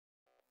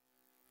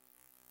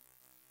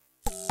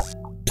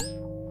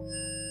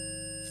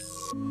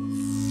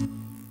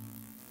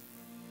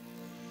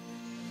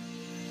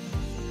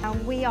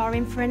We are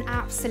in for an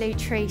absolute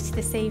treat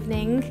this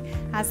evening,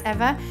 as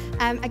ever.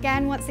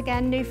 Once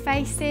again, new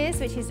faces,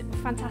 which is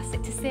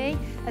fantastic to see,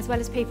 as well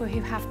as people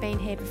who have been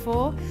here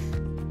before.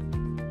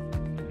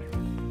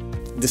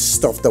 The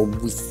stuff that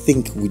we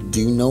think we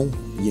do know,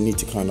 you need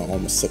to kind of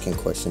almost second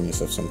question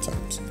yourself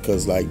sometimes.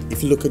 Because like,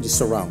 if you look at the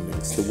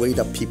surroundings, the way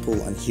that people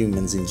and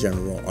humans in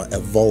general are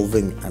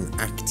evolving and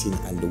acting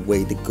and the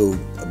way they go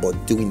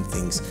about doing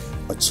things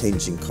are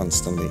changing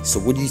constantly. So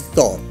what you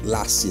thought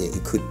last year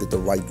it could be the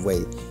right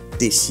way,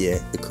 this year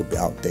it could be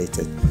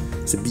outdated.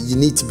 So you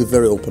need to be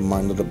very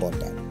open-minded about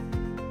that.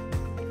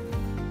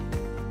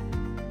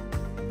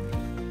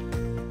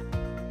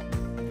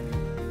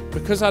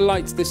 Because I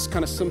liked this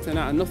kind of something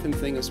out of nothing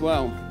thing as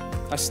well,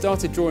 I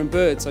started drawing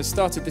birds. I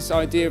started this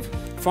idea of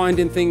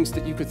finding things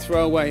that you could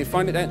throw away,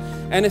 finding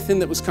anything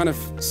that was kind of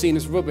seen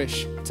as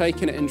rubbish,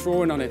 taking it and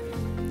drawing on it.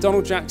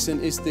 Donald Jackson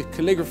is the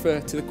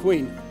calligrapher to the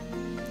Queen.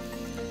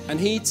 And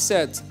he'd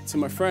said to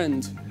my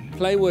friend,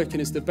 play working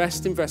is the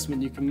best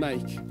investment you can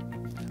make.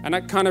 And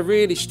that kind of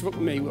really struck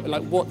me,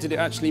 like what did it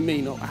actually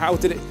mean? Or how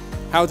did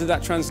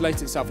that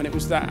translate itself? And it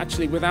was that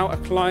actually without a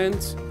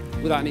client,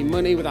 without any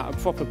money, without a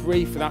proper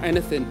brief, without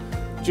anything,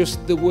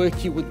 just the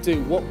work you would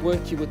do, what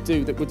work you would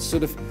do that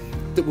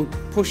would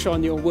push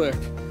on your work.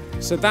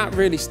 So that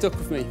really stuck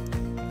with me.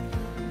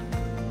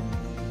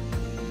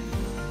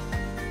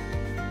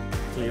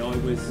 I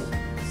was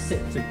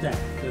sick to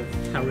death of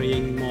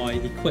carrying my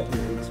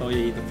equipment,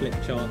 i.e. the flip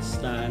chart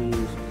stand,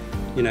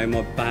 you know,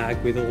 my bag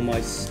with all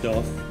my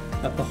stuff.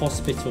 At the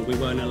hospital we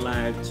weren't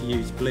allowed to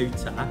use blue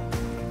tack.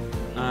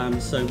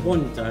 So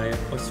one day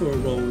I saw a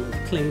roll of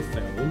cling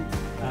film,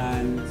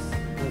 and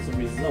as a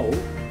result,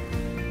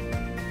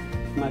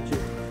 Magic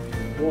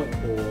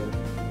Whiteboard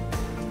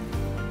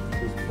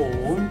was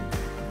born.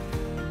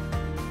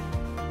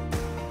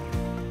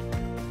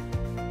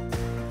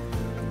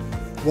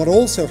 What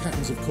also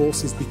happens, of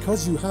course, is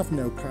because you have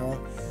no power,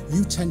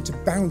 you tend to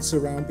bounce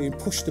around being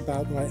pushed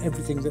about by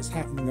everything that's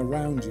happening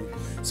around you.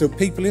 So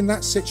people in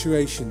that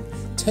situation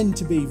tend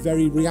to be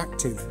very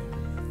reactive.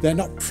 They're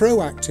not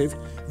proactive,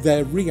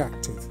 they're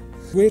reactive.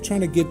 We're trying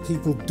to give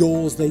people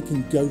doors they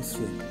can go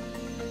through.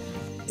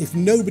 If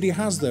nobody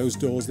has those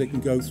doors they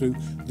can go through,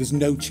 there's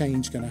no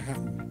change going to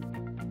happen.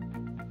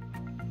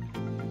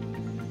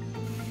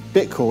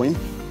 Bitcoin,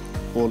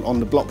 or on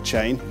the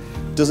blockchain,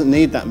 doesn't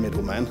need that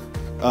middleman.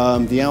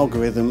 The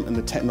algorithm and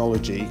the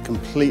technology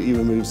completely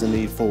removes the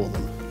need for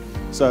them.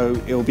 So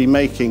it'll be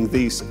making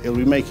these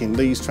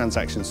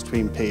transactions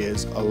between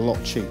peers a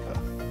lot cheaper.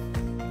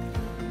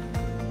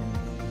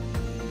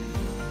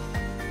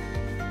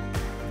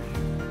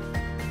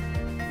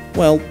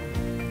 Well,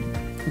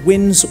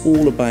 WINN's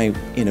all about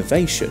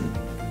innovation,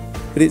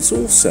 but it's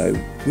also,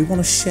 we want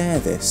to share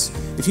this.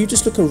 If you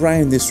just look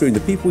around this room, the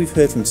people we've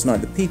heard from tonight,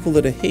 the people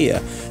that are here,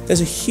 there's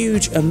a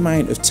huge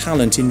amount of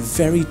talent in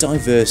very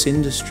diverse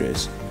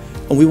industries,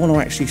 and we want to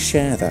actually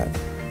share that.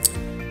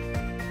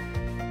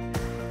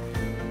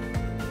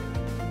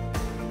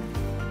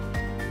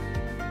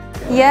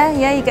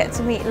 Yeah, you get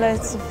to meet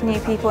loads of new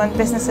people and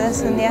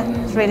businesses, and yeah,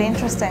 it's really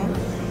interesting.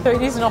 So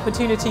it is an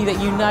opportunity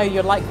that you know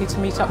you're likely to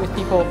meet up with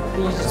people that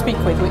you speak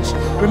with, which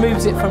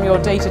removes it from your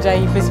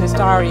day-to-day business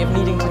diary of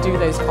needing to do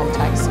those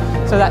contacts.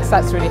 So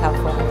that's really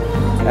helpful.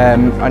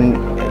 And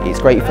it's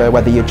great for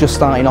whether you're just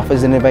starting off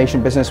as an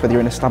innovation business, whether you're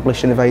an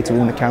established innovator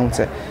within the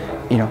county.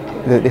 You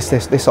know, this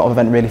sort of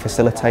event really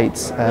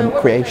facilitates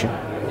creation.